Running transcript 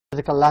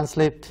Political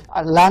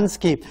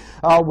landscape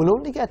will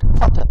only get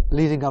hotter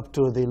leading up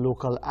to the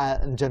local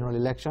and general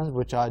elections,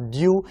 which are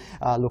due.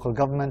 Local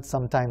government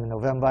sometime in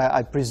November.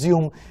 I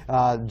presume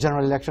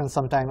general elections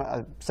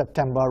sometime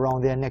September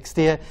around there next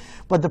year.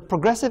 But the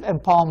Progressive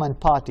Empowerment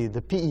Party,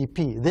 the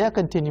PEP, they are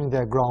continuing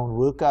their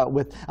groundwork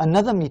with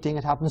another meeting.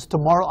 It happens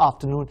tomorrow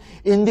afternoon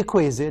in the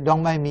Kwesi,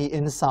 down by me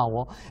in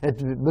Sawa.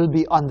 It will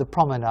be on the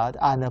promenade,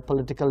 and a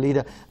political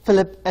leader,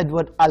 Phillip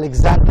Edward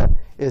Alexander,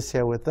 is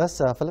here with us.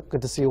 Phillip,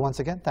 good to see you once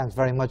again. Thanks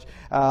very much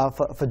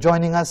for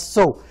joining us.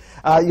 So,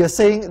 you're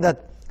saying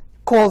that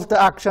call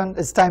to action,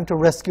 it's time to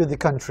rescue the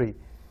country.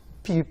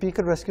 PUP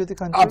could rescue the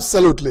country?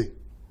 Absolutely.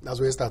 That's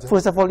where it started.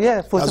 First of all,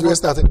 yeah. That's where it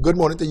started. Good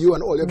morning to you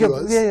and all your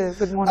viewers. Yeah,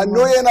 good morning. I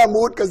know you're in a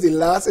mood because the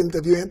last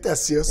interview in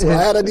Tessia, so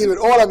I had to deal with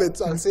all of it.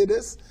 So I'll say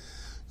this.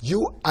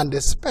 You and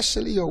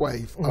especially your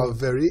wife are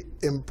very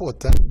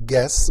important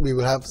guests. We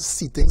will have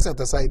seating set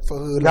aside for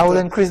her. That will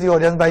increase the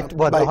audience by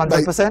what,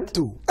 100%? By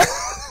 2.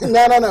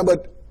 No,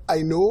 but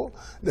I know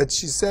that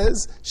she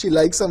says she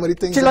likes some of the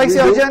things. She likes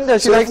your agenda.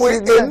 So if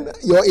we're in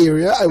your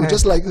area, I would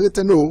just like her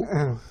to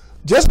know.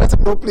 Just let her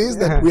know, please,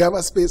 that we have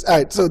a space. All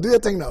right, so do your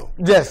thing now.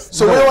 Yes.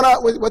 So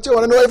what you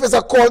want to know, if it's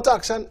a call to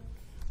action?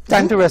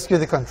 Time to rescue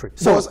the country.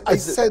 So I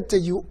said to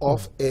you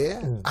off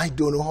air, I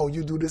don't know how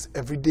you do this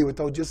every day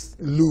without just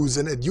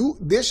losing it.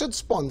 They should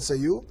sponsor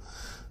you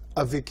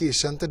a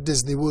vacation to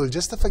Disney World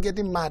just to forget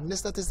the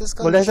madness that is this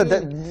country.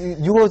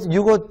 Well,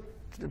 you go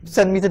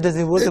send me to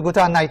Disney World to go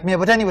to a nightmare.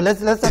 But anyway,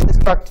 let's not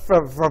distract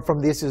from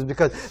the issues,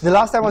 because the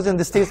last time I was in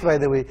the States, by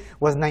the way,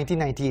 was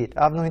 1998.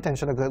 I have no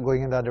intention of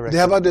going in that direction. They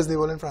have a Disney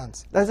World in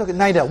France. That's okay.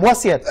 Neither.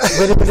 What's yet?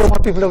 Where they don't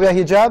want people to wear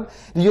hijab?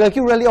 You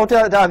really out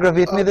to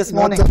aggravate me this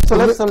morning. So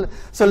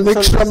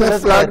make sure my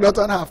flag not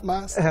on half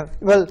mast.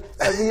 Well,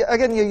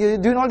 again, you're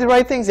doing all the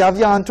right things. You have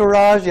your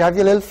entourage, you have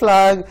your little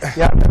flag,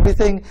 you have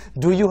everything.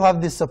 Do you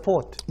have the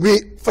support?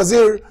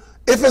 Fazeer,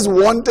 if it's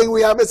one thing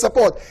we have, it's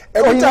support.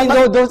 You mean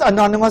those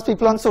anonymous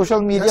people on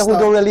social media who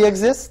don't really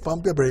exist?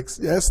 Pump your brakes.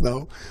 Yes,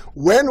 now.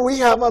 When we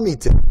have a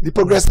meeting, the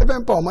Progressive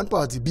Empowerment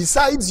Party,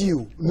 besides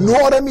you, no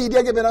other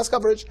media giving us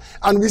coverage,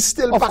 and we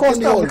still of course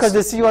not, because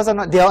they see you as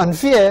they are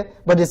unfair,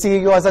 but they see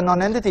you as a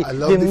non-entity.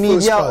 The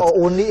media are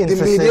only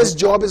interested. The media's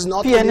job is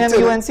not PNM,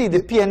 UNC, the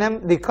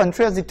PNM, the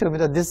country has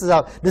determined that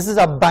this is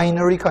a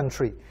binary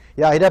country.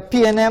 Yeah, either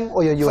PNM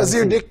or your UNC.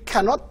 Fazeer, they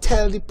cannot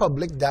tell the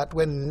public that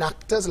when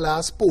NACTA's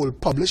last poll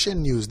published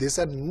in news, they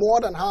said more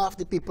than half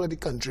the people of the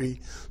country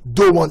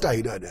don't want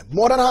either of them.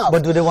 More than half.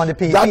 But do they want the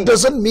PEP? That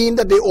doesn't mean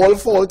that they all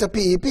fall to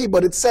PEP,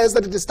 but it says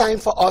that it is time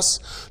for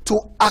us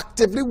to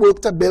actively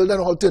work to build an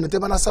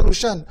alternative and a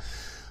solution.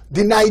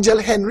 The Nigel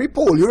Henry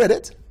poll, you read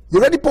it?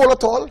 You read the poll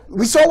at all?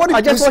 We saw what the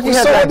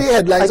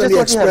headlines on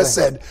the Express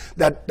said,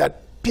 that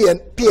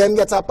PN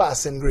gets a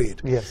passing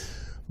grade. Yes.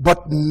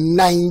 But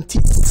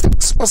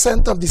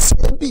 96% of the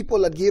same people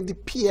that gave the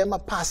PM a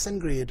passing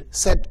grade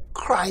said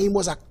crime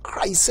was a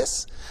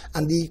crisis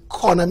and the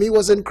economy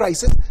was in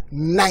crisis.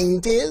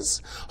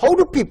 90s? How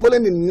do people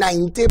in the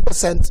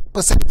 90%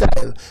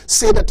 percentile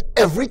say that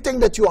everything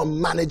that you are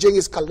managing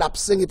is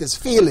collapsing, it is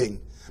failing,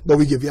 but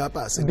we give you a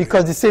passing grade?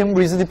 Because the same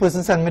reason the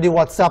person sent me the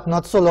WhatsApp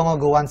not so long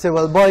ago and say,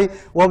 well, boy,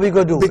 what we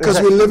going to do? Because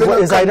we live in a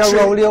country... either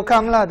Rowley or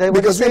Kamala.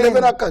 Because we live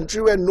in a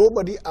country where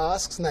nobody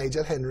asks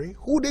Nigel Henry,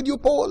 who did you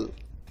poll?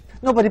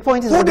 No, but the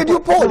point is... Who did you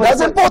poll?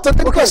 That's important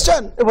in the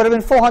question. It would have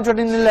been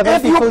 411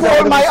 if people. If you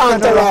poll my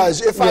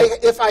entourage,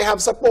 if I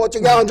have support,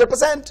 you get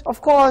 100%.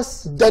 Of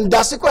course. Then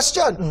that's the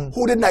question.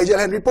 Who did Nigel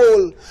Henry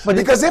poll? But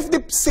because if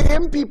the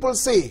same people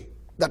say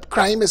that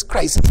crime is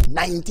crisis,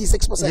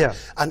 96%,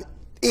 and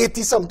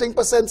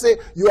 80-something% say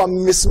you are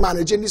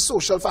mismanaging the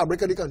social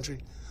fabric of the country,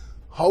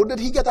 how did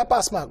he get a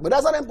pass mark? But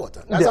that's not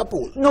important. That's a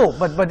poll. No,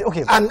 but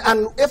okay.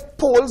 And if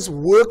polls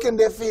work in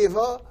their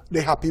favor,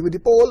 they're happy with the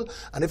poll.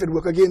 And if it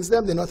works against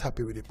them, they're not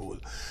happy with the poll.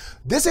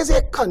 This is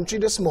a country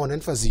this morning,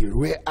 Fazeer,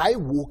 where I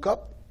woke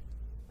up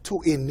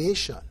to a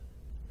nation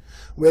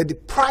where the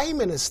Prime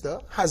Minister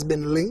has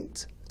been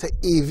linked to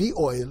AV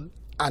oil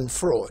and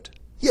fraud.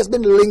 He has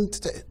been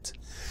linked to it.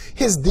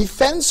 His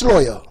defense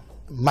lawyer,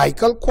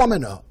 Michael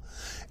Kwamina,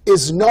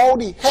 is now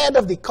the head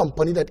of the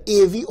company that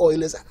AV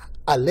oil is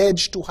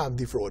alleged to have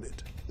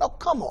defrauded. Now,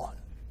 come on.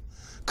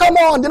 Come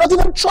on, they're not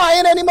even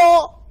trying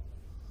anymore.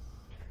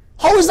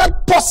 How is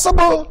that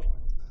possible?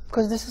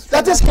 Because this is...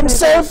 That is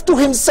himself to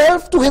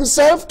himself to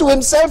himself to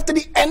himself to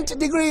the nth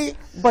degree.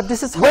 But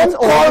this is how when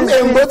Paul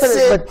Embert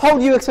said... But how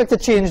do you expect to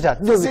change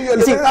that? No, see, you're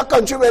living in a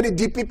country where the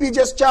DPP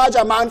just charge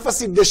a man for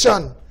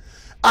sedition.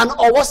 And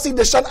our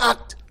Sedition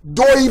Act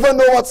don't even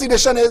know what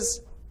sedition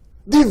is.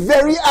 The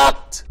very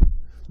act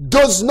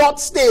does not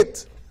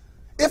state...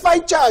 If I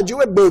charge you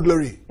with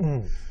burglary,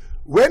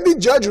 when the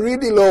judge read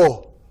the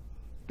law,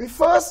 the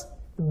first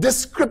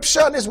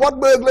description is what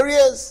burglary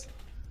is.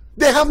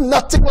 They have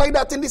nothing like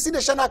that in the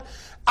Sedition Act.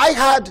 I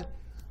had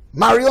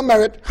Mario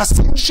Merritt,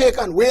 Hassan Sheikh,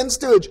 and Wayne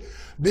Sturge,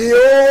 the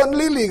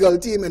only legal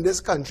team in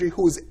this country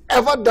who's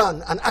ever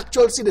done an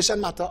actual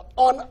sedition matter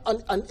on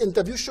an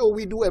interview show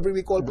we do every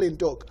week called Plain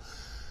Talk.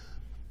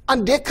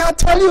 And they can't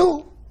tell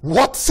you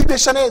what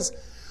sedition is.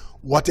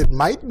 what it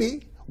might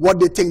be, what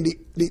they think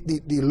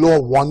the law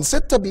wants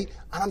it to be.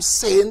 And I'm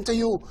saying to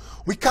you,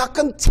 we can't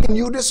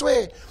continue this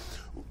way.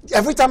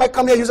 Every time I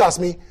come here, you ask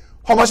me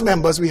how much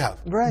members we have.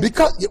 Right.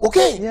 Because,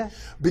 okay. Yeah.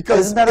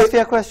 Because isn't that a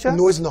fair question?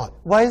 No, it's not.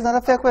 Why is that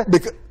a fair question?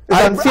 Because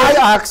I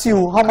ask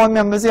you how many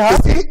members you have.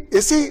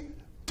 You see,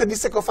 to the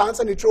sycophants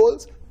and the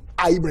trolls,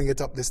 I bring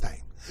it up this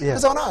time.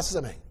 Because I want to ask you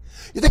something.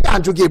 You think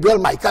Andrew Gabriel,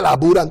 Michael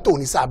Aboud, and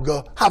Tony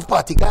Sabga have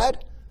party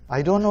card?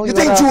 I don't know. You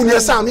think Junior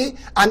Sammy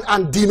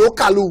and Dino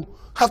Kalu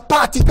have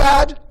party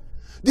card?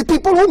 The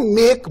people who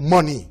make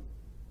money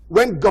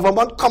when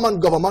government come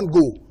and government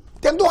go,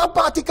 them don't have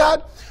party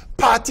card.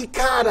 Party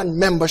card and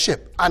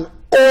membership, and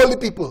all the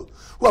people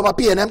who have a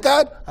PNM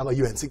card have a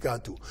UNC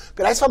card too. Because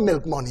that's for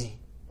milk money.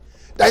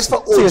 That's for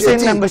OJT. So you're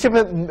saying membership,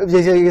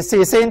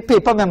 you're saying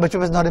paper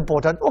membership is not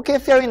important. Okay,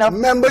 fair enough.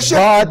 Membership,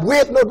 but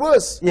wait, not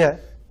worse. Yeah.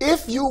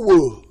 If you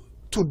were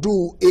to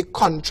do a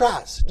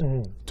contrast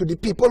to the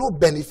people who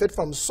benefit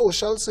from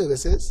social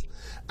services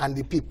and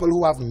the people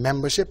who have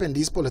membership in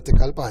these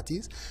political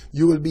parties,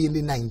 you will be in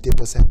the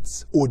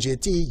 90%.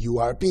 OJT,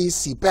 URP,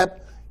 CPEP,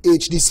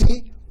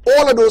 HDC,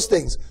 all of those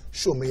things.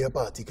 Show me your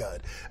party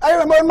card. I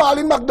remember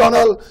Marlene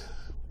McDonald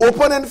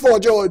opening for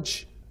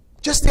George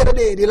just the other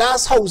day, the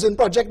last housing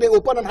project they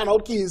opened and hand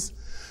out keys.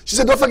 She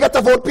said, don't forget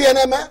to vote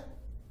PNM, eh?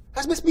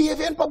 That's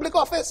misbehavior in public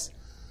office.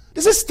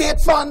 This is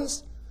state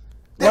funds.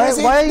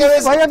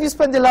 Why have you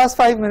spent the last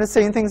 5 minutes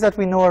saying things that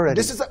we know already?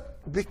 This is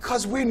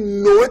because we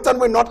know it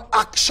and we're not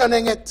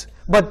actioning it.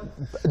 But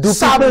do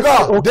Sabga,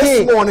 people, okay,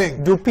 this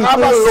morning, do people have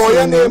a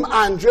lawyer named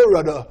Andre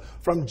Rudder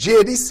from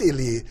JD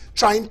Celie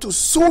trying to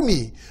sue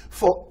me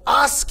for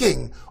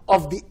asking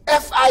of the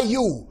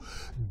FIU,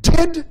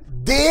 did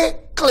they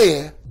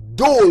clear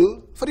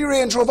dole for the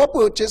Range Rover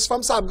purchase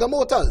from Sabga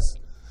Motors?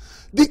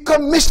 The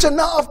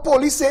commissioner of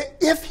police say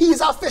if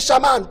he's a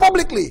fisherman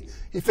publicly,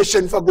 he's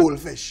fishing for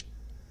goldfish.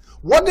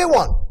 What they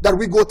want, that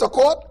we go to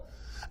court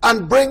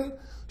and bring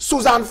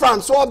Suzanne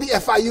Francois of the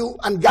FIU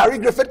and Gary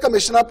Griffith,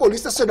 Commissioner of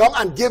Police, to sit down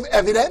and give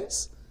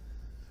evidence?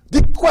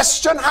 The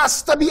question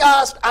has to be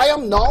asked. I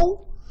am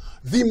now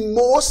the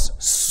most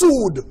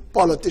sued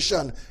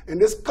politician in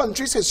this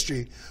country's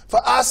history for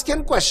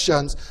asking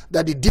questions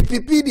that the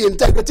DPP, the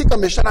Integrity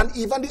Commission, and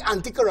even the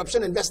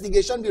Anti-Corruption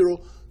Investigation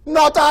Bureau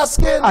not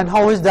asking. And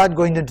how is that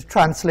going to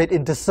translate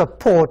into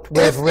support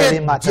where it really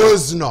matters? If it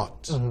does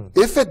not,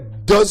 if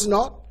it does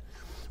not,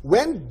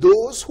 when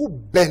those who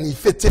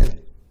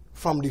benefited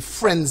from the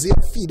frenzy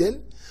of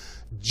feeding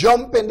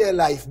jump in their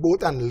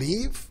lifeboat and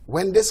leave,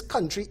 when this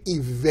country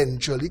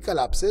eventually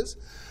collapses,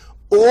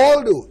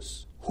 all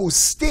those who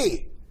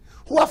stay,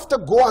 who have to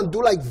go and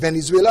do like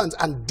Venezuelans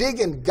and dig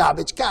in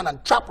garbage can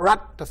and trap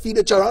rat to feed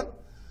the children,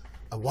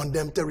 I want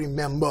them to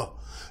remember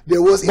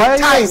there was a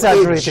time. Why are you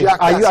exaggerating?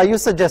 Are you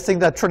suggesting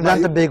that Trinidad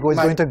and Tobago is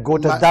going to go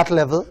to that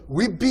level?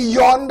 We're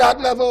beyond that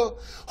level.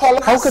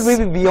 How could we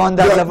be beyond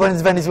that level when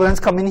Venezuelans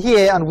come in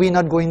here and we're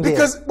not going there?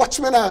 Because,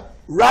 watchmen,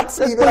 rats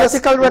leaving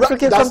political rhetoric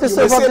come to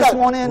serve up this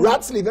morning.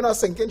 Rats leaving a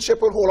sinking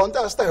ship will hold on to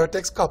a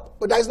Stereotex cup.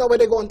 But that's not where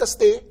they're going to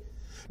stay.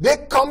 They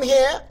come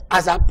here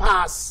as a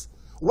pass.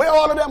 Where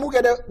all of them who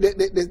get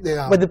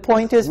But the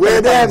point is,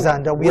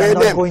 Alexander, we are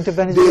not going to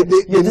Venezuela.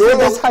 You think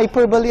that's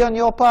hyperbole on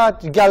your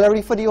part,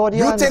 gallery for the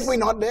audience. You think we're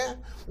not there?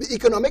 The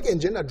economic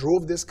engine that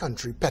drove this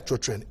country,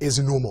 Petrotrin, is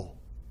no more.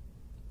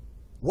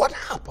 What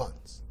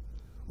happens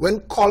when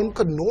Colm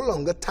could no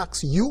longer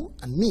tax you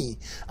and me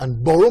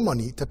and borrow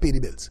money to pay the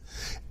bills?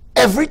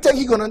 Everything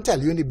he's going to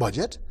tell you in the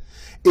budget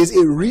is a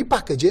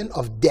repackaging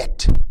of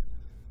debt.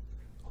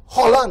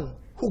 Holland,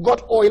 who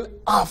got oil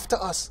after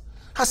us,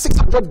 has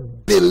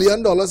 $600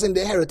 billion in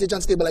their Heritage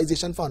and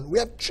Stabilization Fund. We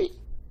have 3.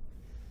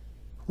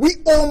 We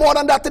owe more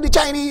than that to the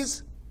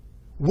Chinese.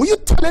 Were you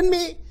telling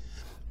me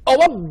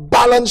our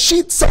balance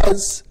sheet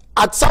says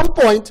at some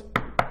point,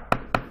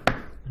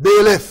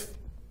 bailiff?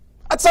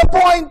 At some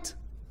point,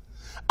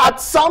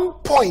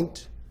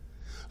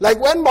 like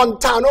when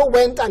Montano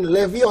went and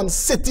levied on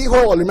City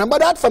Hall, remember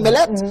that, for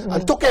Millet,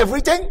 and took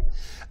everything?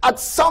 At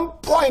some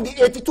point, the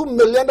 $82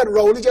 million that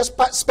Rowley just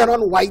spent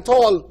on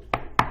Whitehall,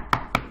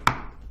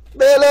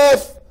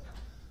 bailiff.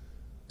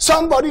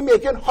 Somebody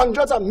making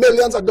hundreds of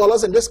millions of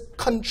dollars in this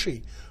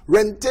country,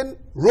 renting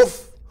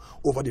roof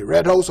over the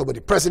Red House, over the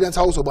President's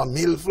house, over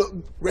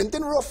Millflow,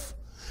 renting roof.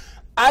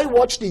 I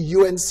watched the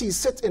UNC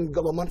sit in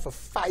government for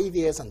 5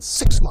 years and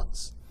 6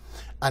 months.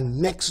 And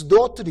next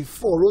door to the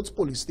Four Roads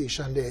police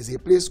station, there is a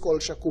place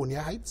called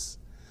Shakonia Heights.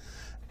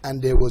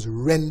 And there was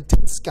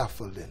rented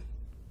scaffolding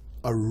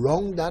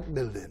around that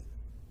building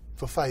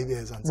for 5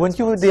 years and 6 months. Weren't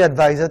you the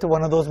advisor to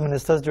one of those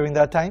ministers during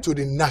that time? To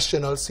the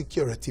National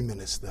Security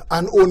Minister.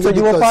 And only so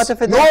you were part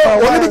of it? No,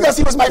 only because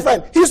he was my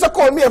friend. He used to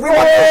call me every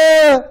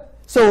Monday.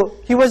 So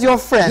he was your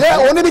friend?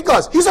 Yeah, only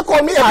because. He used to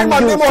call me every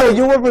Monday morning. So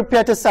you were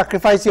prepared to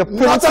sacrifice your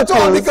principles? Not at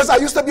all, because I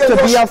used to be on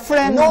your show. A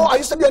friend? No, I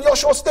used to be on your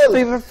show still.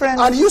 Favorite friend?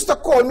 And he used to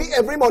call me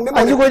every Monday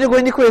morning. Are you going to go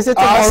in the crazy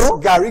tomorrow?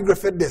 Ask Gary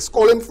Griffith this.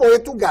 Call him for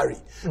it to Gary.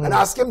 and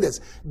ask him this.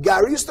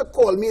 Gary used to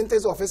call me into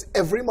his office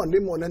every Monday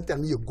morning and tell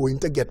me, you're going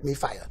to get me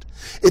fired.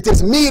 It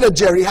is me that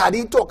Jerry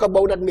Hardy talk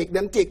about that make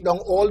them take down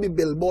all the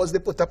billboards they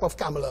put up of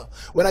Kamala.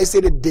 When I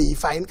say that they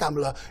find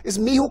Kamala, it's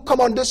me who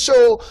come on this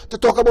show to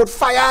talk about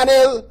fire and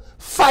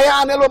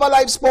ill over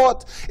live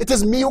sport. It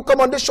is me who come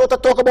on this show to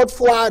talk about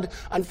Fuad,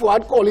 and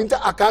Fuad calling to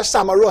Akash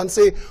Samaru and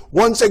say,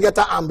 once you get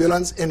an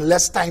ambulance in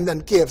less time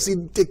than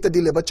KFC, take to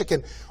deliver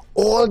chicken.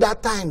 All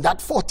that time,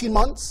 that 14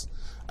 months,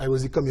 I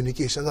was the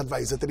communications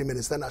advisor to the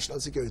Minister of National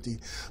Security.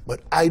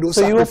 But I don't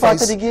so you were part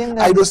of the game, then?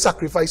 I don't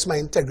sacrifice my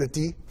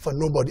integrity for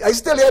nobody. I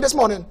still here this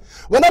morning.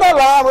 When that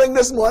alarm rang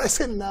this morning, I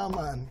said, nah,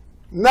 man.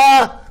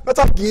 Nah,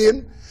 not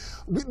again.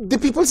 The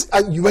people,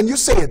 when you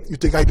say it, you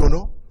think I don't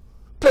know?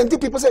 Plenty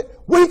of people say,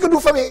 what you can do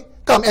for me?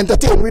 Come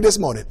entertain me this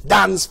morning.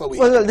 Dance for me.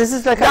 Well, this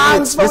is like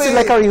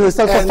a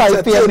rehearsal for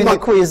 5 p.m. in the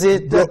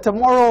Crazy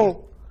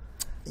tomorrow.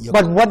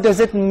 But what does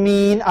it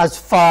mean as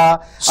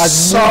far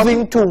as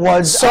moving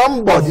towards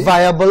a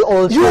viable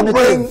alternative? You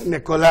bring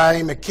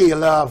Nikolai,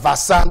 Michaela,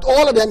 Vasant,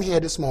 all of them here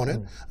this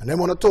morning, and they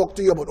want to talk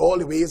to you about all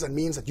the ways and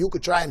means that you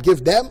could try and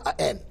give them an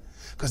end.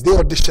 Because they're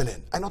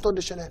auditioning. I'm not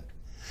auditioning.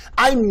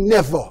 I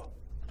never,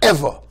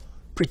 ever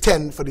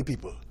pretend for the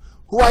people.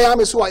 Who I am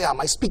is who I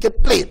am. I speak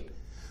it plain.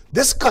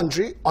 This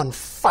country on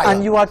fire.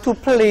 And you are too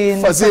plain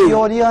for the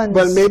audience.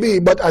 Well, maybe,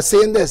 but I'm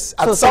saying this.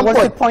 At some what's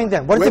point, the point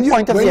then? What is the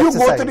point of the exercise?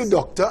 When you go to the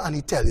doctor and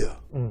he tell you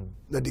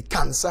that the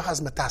cancer has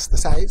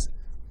metastasized,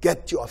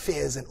 get your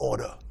affairs in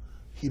order.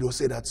 He don't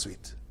say that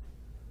sweet.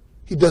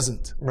 He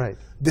doesn't. Right.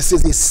 This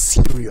is a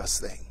serious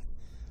thing.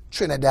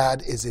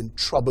 Trinidad is in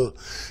trouble.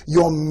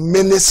 Your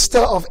Minister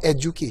of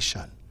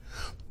Education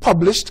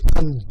published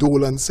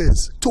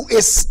condolences to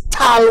a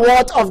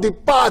stalwart of the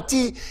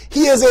party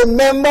he is a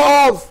member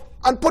of,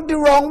 and put the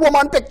wrong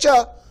woman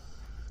picture.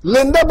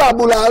 Linda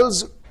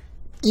Babulal's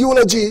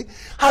eulogy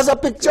has a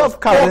picture of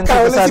Carolyn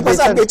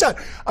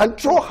Sipasad and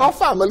throw her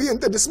family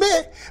into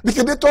dismay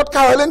because they thought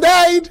Carolyn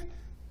died.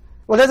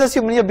 Well, let's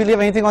assume you believe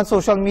anything on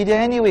social media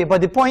anyway. But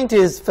the point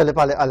is, Phillip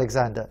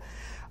Alexander,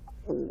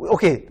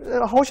 okay,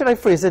 how should I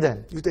phrase it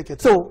then? You take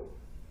it. So,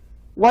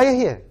 why are you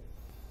here?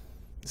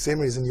 Same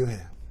reason you're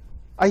here.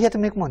 I'm here to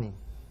make money.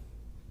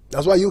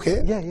 That's why you're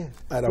here? Yeah, yeah.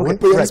 And I won't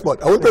put you on the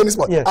spot. I won't put you on the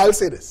spot. Yeah. I'll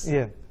say this.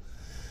 Yeah.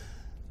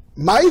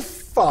 My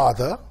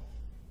father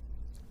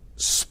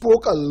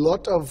spoke a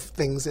lot of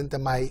things into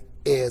my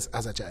ears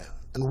as a child.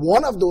 And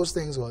one of those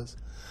things was,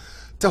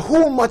 to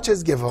whom much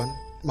is given,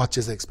 much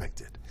is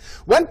expected.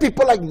 When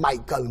people like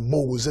Michael,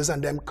 Moses,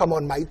 and them come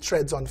on my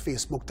threads on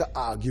Facebook to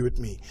argue with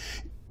me,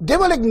 they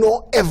will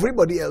ignore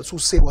everybody else who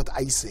say what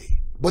I say.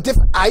 But if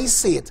I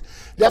say it,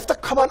 they have to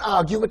come and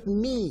argue with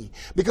me.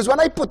 Because when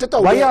I put it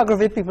out Why you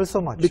aggravate people so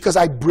much? Because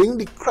I bring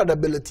the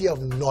credibility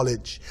of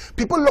knowledge.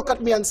 People look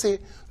at me and say,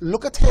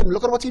 look at him,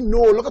 look at what he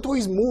knows, look at who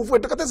he's moved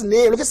with, look at his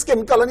name, look at his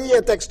skin color and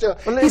hair texture.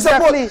 Well,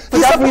 exactly. For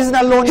that reason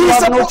alone, you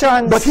have no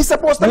chance. But he's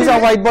supposed to be... He's a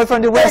white boy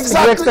from the West.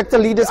 Exactly. You expect to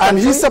lead this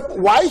country?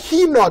 And why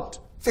he not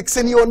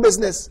fixing your own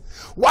business?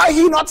 Why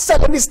he not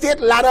selling the state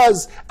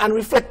ladders and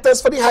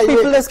reflectors for the highway?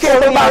 People is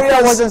calling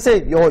afterwards and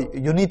say, yo,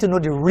 you need to know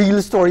the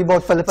real story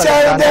about Phillip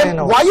Alexander. Tell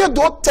them, why you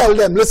don't tell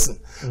them, listen,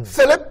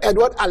 Phillip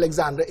Edward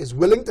Alexander is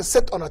willing to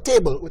sit on a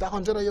table with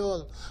 100 of you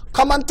all.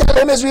 Come and tell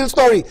him his real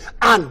story.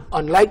 And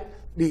unlike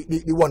the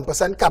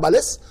 1%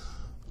 Kabbalists,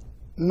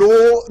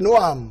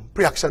 no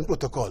pre-action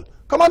protocol.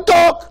 Come and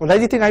talk. Well, I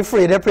think I'm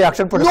afraid of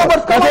pre-action protocol. No,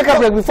 but I'll take a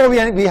break. Before we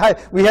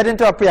head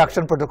into a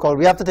pre-action protocol,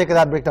 we have to take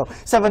that break now.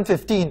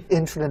 7:15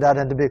 in Trinidad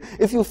and Tobago.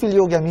 If you feel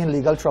you'll get me in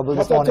legal trouble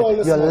this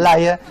morning, you're a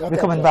liar. We're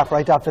coming back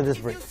right after this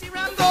break.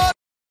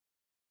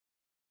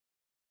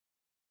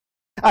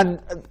 And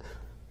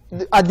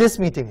at this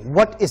meeting,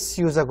 what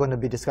issues are going to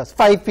be discussed?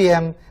 5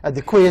 p.m. at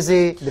the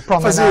Quasi, the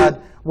Promenade.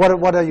 What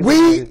are you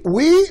going to do?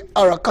 We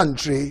are a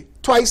country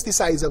twice the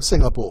size of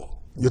Singapore.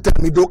 You tell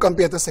me don't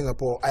compare to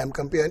Singapore. I am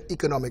comparing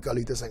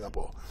economically to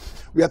Singapore.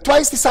 We are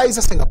twice the size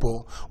of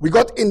Singapore. We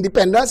got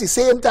independence the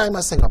same time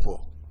as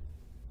Singapore.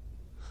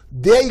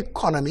 Their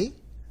economy,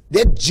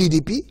 their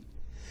GDP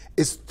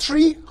is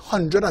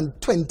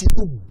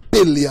 $322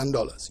 billion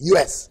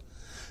US.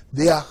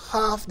 They are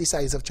half the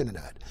size of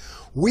Trinidad.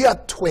 We are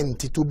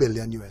 22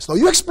 billion US. Now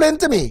you explain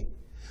to me,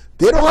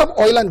 they don't have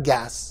oil and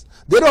gas.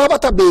 They don't have a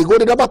Tobago,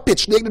 they don't have a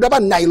pitch lake, they don't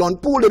have a nylon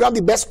pool, they don't have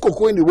the best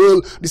cocoa in the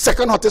world, the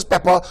second hottest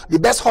pepper, the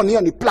best honey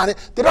on the planet.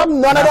 They don't have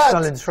none of that.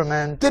 National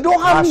Instrument, they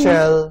don't have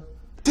Marshall.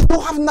 They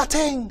don't have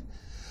nothing.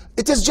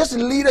 It is just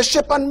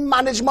leadership and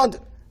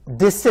management.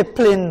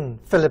 Discipline,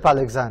 Phillip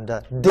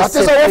Alexander.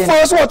 Discipline. That is our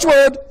first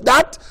watchword.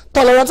 That,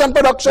 tolerance and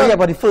production. Yeah,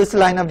 but the first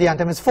line of the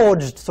anthem is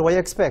forged, so what do you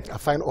expect? I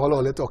find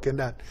all the talking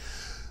that.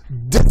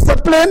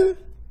 Discipline,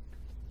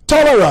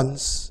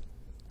 tolerance,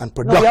 and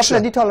production. No, we have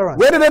plenty tolerance.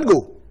 Where did it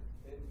go?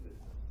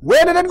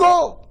 Where did it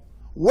go?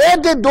 Where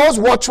did those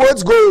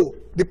watchwords go?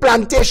 The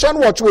plantation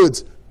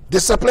watchwords.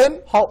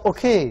 Discipline. How?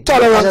 Okay.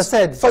 Tolerance. As I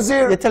said,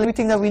 Fazeer, you're telling me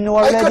things that we know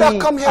already. I could have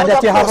come here and with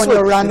that a you have on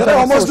your rant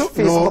on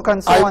Facebook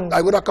and so on.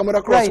 I would have come with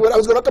a crossword. Right. I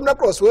was going to come with a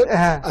crossword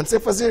and say,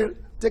 Fazeer,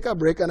 take a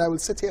break and I will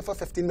sit here for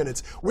 15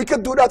 minutes. We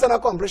could do that and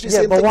accomplish the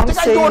same thing. But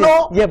I don't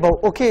know. Yeah,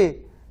 but okay.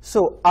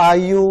 So are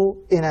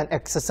you in an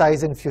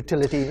exercise in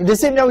futility? In the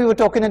same way we were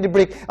talking at the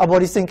break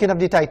about the sinking of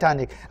the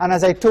Titanic. And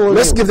as I told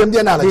Let's you... give them the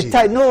analogy.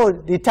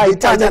 The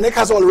Titanic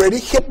has already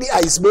hit the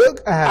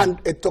iceberg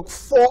and it took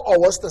 4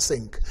 hours to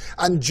sink.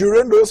 And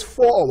during those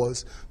 4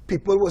 hours,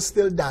 people were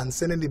still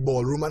dancing in the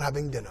ballroom and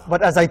having dinner.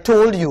 But as I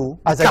told you...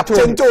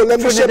 Captain told them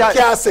the ship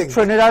can't sink.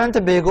 Trinidad and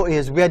Tobago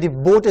is where the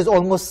boat is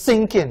almost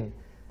sinking.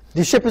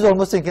 The ship is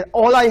almost sinking.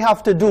 All I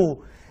have to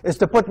do is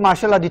to put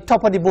Marshall at the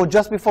top of the boat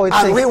just before it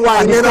sinks. And we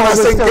whine in on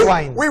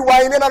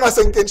a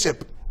sinking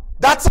ship.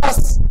 That's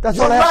us. That's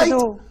all I have to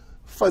do.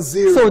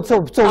 Fazeer,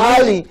 so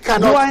really,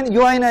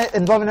 you are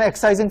involved in an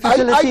exercise in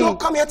futility. I don't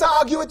come here to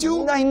argue with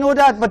you. I know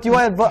that, but you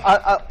are.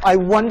 I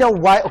wonder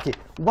why. Okay,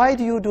 why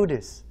do you do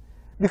this?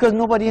 Because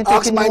nobody ain't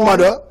taking you on. Ask my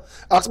mother,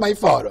 ask my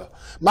father.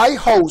 My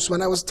house,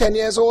 when I was 10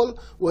 years old,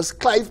 was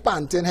Clive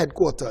Panton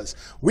headquarters.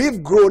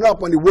 We've grown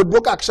up on the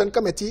Woodbrook Action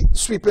Committee,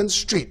 sweeping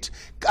street,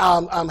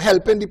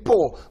 helping the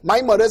poor.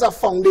 My mother is a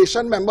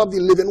foundation member of the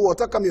Living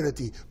Water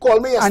community.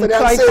 Call me yesterday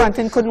and Clive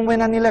Panton couldn't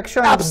win an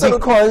election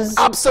because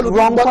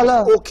wrong but,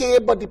 color. Okay,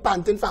 but the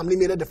Panton family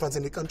made a difference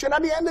in the country. And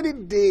at the end of the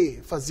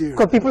day, Fazeer,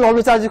 because people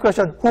always ask the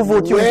question, who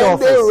vote you into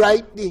office? When they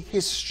write the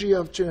history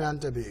of Trinidad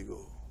and Tobago,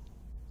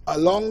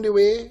 along the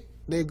way,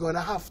 they're going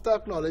to have to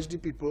acknowledge the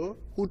people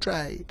who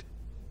tried.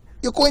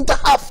 You're going to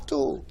have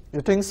to.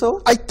 You think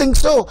so? I think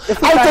so. If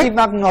you can't even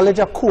acknowledge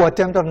a coup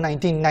attempt of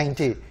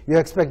 1990, you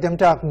expect them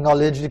to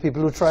acknowledge the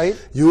people who tried?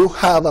 You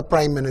have a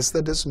prime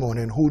minister this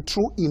morning who,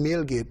 through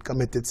Emailgate,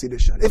 committed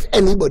sedition. If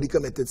anybody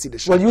committed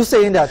sedition. Well, you're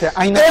saying that.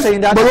 I'm not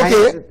saying that. But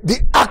okay,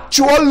 the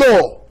actual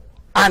law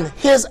and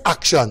his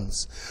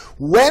actions.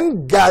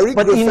 When Gary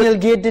But Griffith... But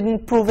Emailgate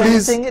didn't prove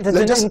anything. It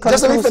just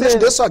let me finish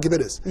this, so I'll give you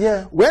this.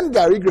 Yeah. When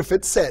Gary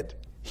Griffith said,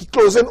 he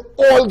closing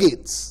all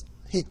gates.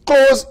 He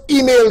closed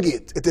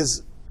Emailgate. It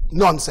is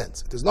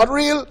nonsense. It is not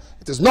real.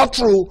 It is not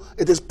true.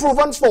 It is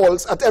proven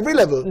false at every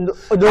level. No,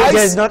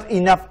 there's not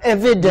enough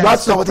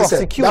evidence to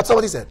prosecute. That's not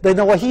what he said. That's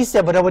not what he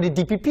said, but that's what the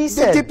DPP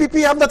said. The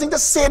DPP have nothing to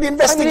say in the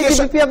investigation. I mean,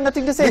 the DPP have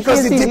nothing to say.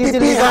 Because the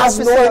DPP has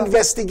no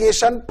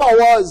investigation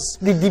powers.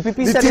 The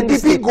DPP said the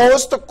DPP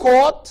goes to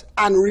court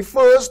and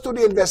refers to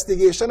the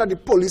investigation that the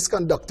police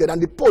conducted. And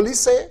the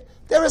police say,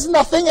 there is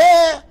nothing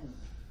here.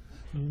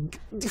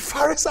 The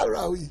Faris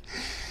Al-Rawi.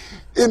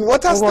 In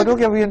what has don't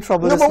get me in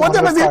trouble. No, but what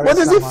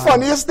is the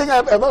funniest thing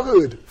I've ever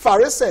heard?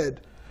 Faris said,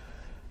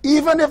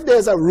 even if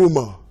there's a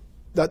rumor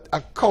that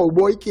a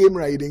cowboy came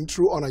riding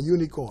through on a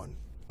unicorn,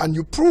 and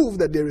you prove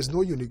that there is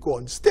no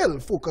unicorn, still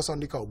focus on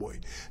the cowboy.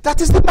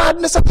 That is the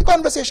madness of the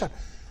conversation.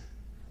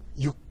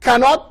 You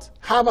cannot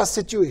have a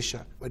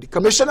situation where the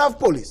commissioner of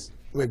police,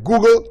 where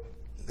Google,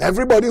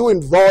 everybody who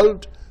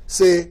involved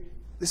say,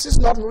 this is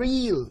not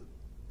real.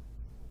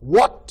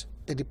 What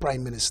did the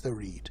Prime Minister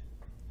read?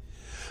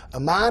 A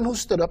man who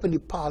stood up in the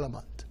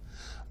Parliament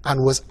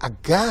and was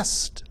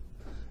aghast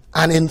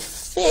and in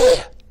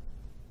fear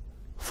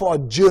for a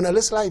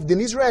journalist's life.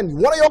 Denise Wren,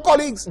 one of your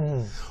colleagues,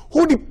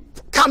 who the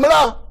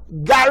Kamala,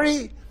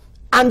 Gary,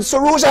 and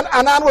Saroj and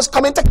Anand was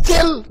coming to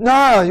kill.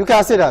 No, you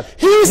can't say that.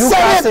 He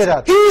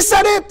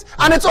said it,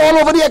 and it's all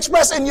over the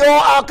Express in your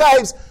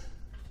archives.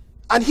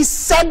 And he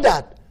said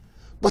that,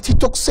 but he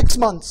took 6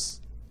 months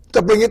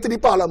to bring it to the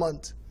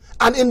Parliament.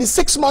 And in the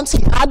 6 months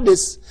he had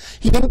this,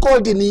 he didn't call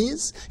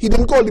Denise, he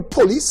didn't call the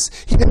police,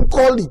 he didn't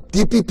call the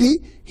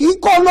DPP, he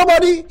called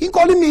nobody, he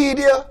called the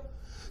media.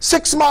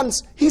 6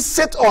 months, he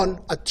sit on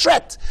a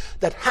threat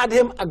that had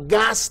him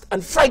aghast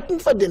and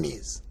frightened for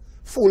Denise,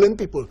 fooling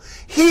people.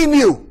 He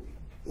knew,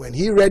 when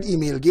he read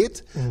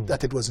Emailgate,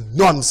 that it was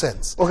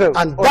nonsense. Okay,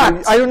 and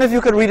that, I don't know if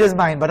you can read his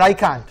mind, but I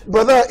can't.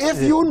 Brother,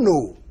 if you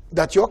know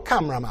that your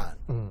cameraman,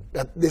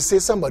 that they say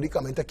somebody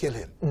coming to kill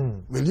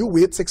him, will you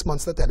wait 6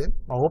 months to tell him?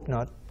 I hope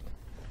not.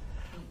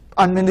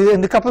 And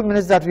in the couple of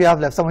minutes that we have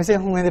left, someone say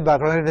in the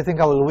background, they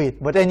think I will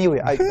wait. But anyway,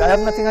 I have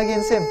nothing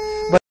against him.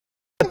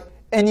 But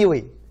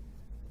anyway,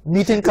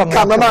 meeting coming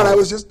up. Cameraman, I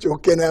was just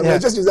joking. I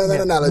was just using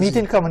an analogy.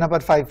 Meeting coming up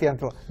at 5 p.m.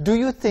 Do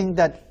you think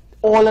that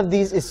all of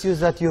these issues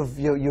that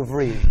you've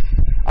raised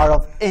are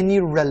of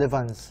any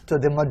relevance to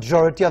the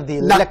majority of the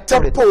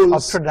electorate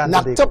of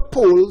Trinidad and Tobago?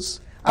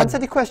 Polls. Answer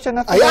the question.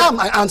 I am.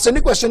 I answer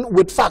the question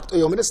with fact.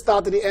 You want me to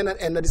start at the end and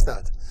end at the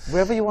start?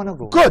 Wherever you want to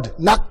go. Good.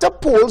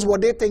 NACTA polls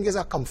what they think is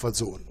a comfort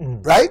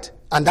zone, right?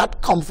 And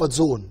that comfort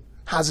zone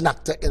has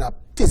NACTA in a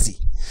tizzy.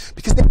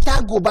 Because they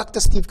can't go back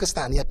to Steve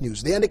Castani at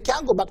Newsday, and they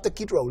can't go back to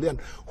Keith Rowley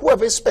and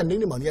whoever is spending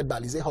the money at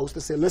Balize House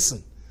to say,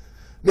 listen,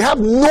 they have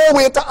no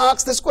way to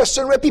ask this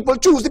question where people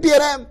choose the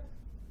PNM.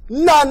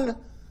 None.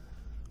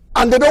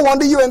 And they don't want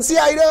the UNC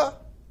either.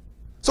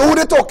 So who are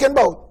they talking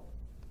about?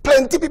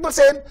 Plenty people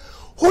saying,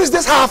 who is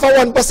this half of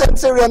 1%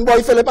 Syrian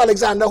boy, Phillip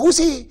Alexander? Who's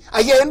he?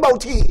 I hearing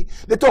about he.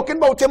 They're talking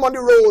about him on the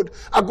road.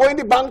 I go in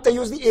the bank to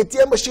use the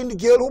ATM machine, the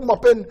girl who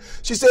mopping.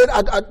 She said,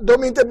 I don't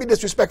mean to be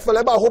disrespectful,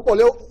 but I hope all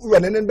you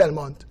running in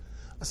Belmont.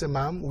 I said,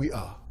 ma'am, we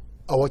are.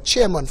 Our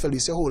chairman,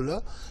 Felicia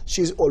Holder,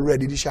 she's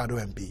already the shadow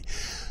MP.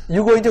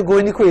 You're going to go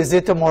in the Quasi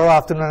tomorrow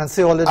afternoon and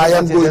say all the I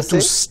am going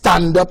to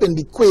stand up in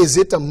the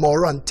Quasi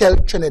tomorrow and tell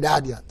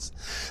Trinidadians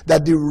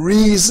that the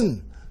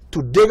reason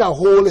To dig a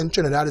hole in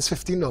Trinidad is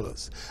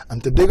 $15,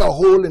 and to dig a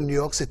hole in New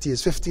York City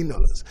is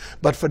 $15.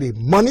 But for the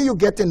money you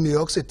get in New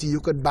York City, you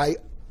could buy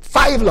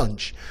 5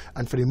 lunch,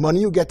 and for the money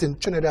you get in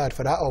Trinidad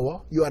for that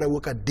hour, you had to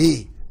work a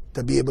day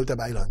to be able to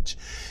buy lunch.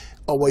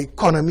 Our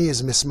economy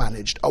is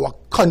mismanaged. Our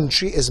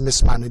country is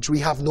mismanaged. We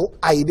have no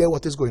idea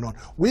what is going on.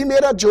 We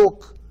made a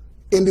joke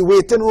in the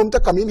waiting room to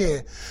come in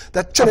here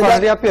that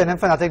Trinidad... Apparently, a PNM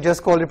fanatic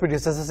just called the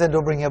producers and said,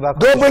 don't bring him back.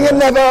 Don't bring him,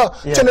 never.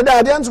 Yeah.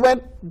 Trinidadians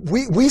went,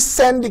 we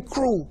send the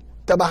crew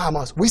to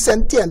Bahamas. We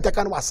send TNTEC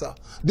and WASA.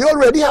 They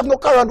already have no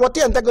current. What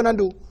TNTEC going to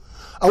do?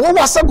 And what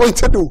WASA going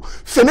to do?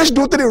 Finish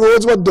due to the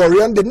roads what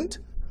Dorian didn't?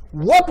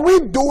 What we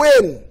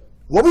doing?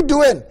 What we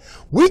doing?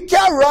 We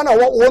can't run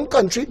our own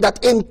country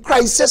that in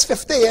crisis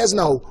 50 years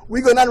now.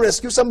 We're going to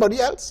rescue somebody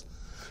else.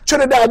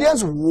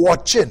 Trinidadians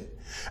watching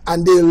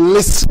and they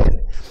listen.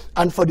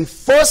 And for the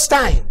first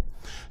time,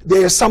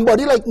 there is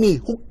somebody like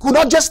me who could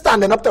not just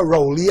standing up to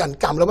Rowley and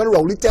Kamla when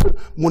Rowley tell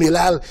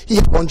Munilal he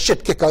had one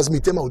shit kickers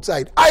meet him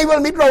outside. I will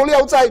meet Rowley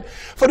outside.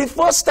 For the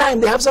first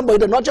time, they have somebody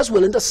that's not just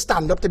willing to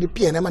stand up to the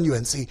PNM and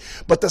UNC,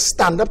 but to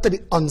stand up to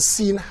the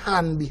unseen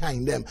hand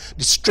behind them,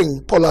 the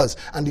string pullers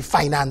and the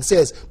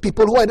financiers,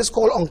 people who I just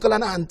call uncle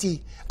and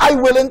auntie.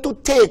 I'm willing to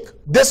take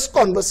this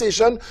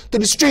conversation to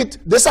the street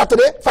this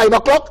Saturday, 5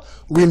 o'clock,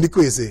 win the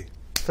crazy.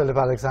 Phillip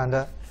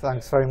Alexander,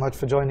 thanks very much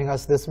for joining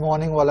us this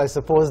morning. Well, I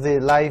suppose the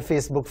live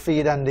Facebook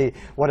feed and the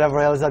whatever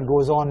else that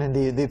goes on in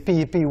the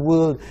PEP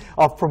world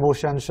of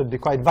promotion should be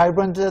quite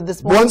vibrant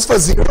this morning. Once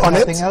Fazeer on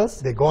it,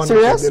 else? they're gone.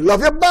 Serious? They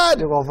love you bad.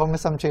 They'll offer me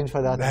some change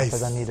for that Nice.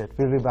 because I need it.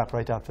 We'll be back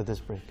right after this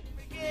break.